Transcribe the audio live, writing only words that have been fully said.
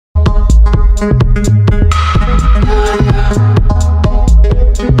Hello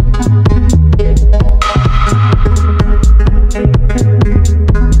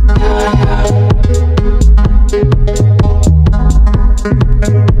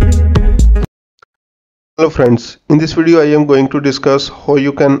friends, in this video I am going to discuss how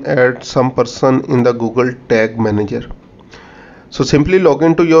you can add some person in the Google Tag Manager. So simply log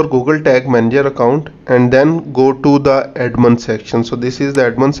into your Google Tag Manager account and then go to the admin section. So this is the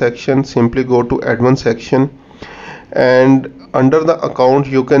admin section. Simply go to admin section and under the account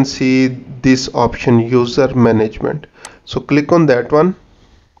you can see this option user management. So click on that one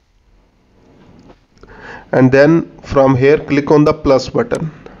and then from here click on the plus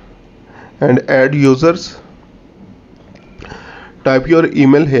button and add users. Type your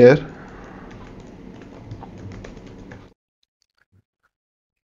email here.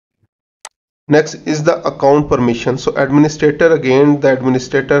 Next is the account permission. So administrator, again the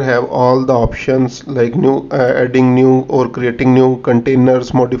administrator have all the options like new adding new or creating new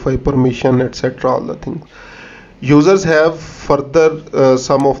containers, modify permission, etc. all the things. Users have further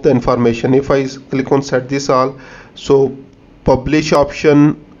some of the information. If I click on set this all, so publish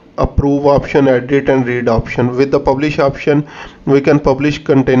option, approve option, edit and read option. With the publish option we can publish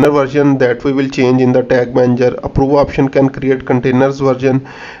container version that we will change in the tag manager. Approve option can create containers version.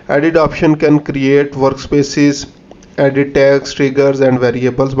 Edit option can create workspaces, edit tags, triggers and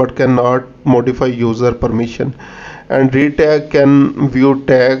variables but cannot modify user permission. And read tag can view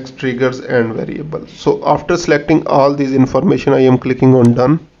tags, triggers and variables. So after selecting all these information I am clicking on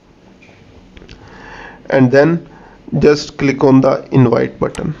done and then just click on the invite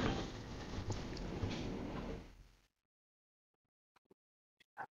button.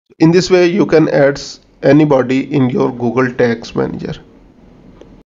 In this way you can add anybody in your Google Tags Manager.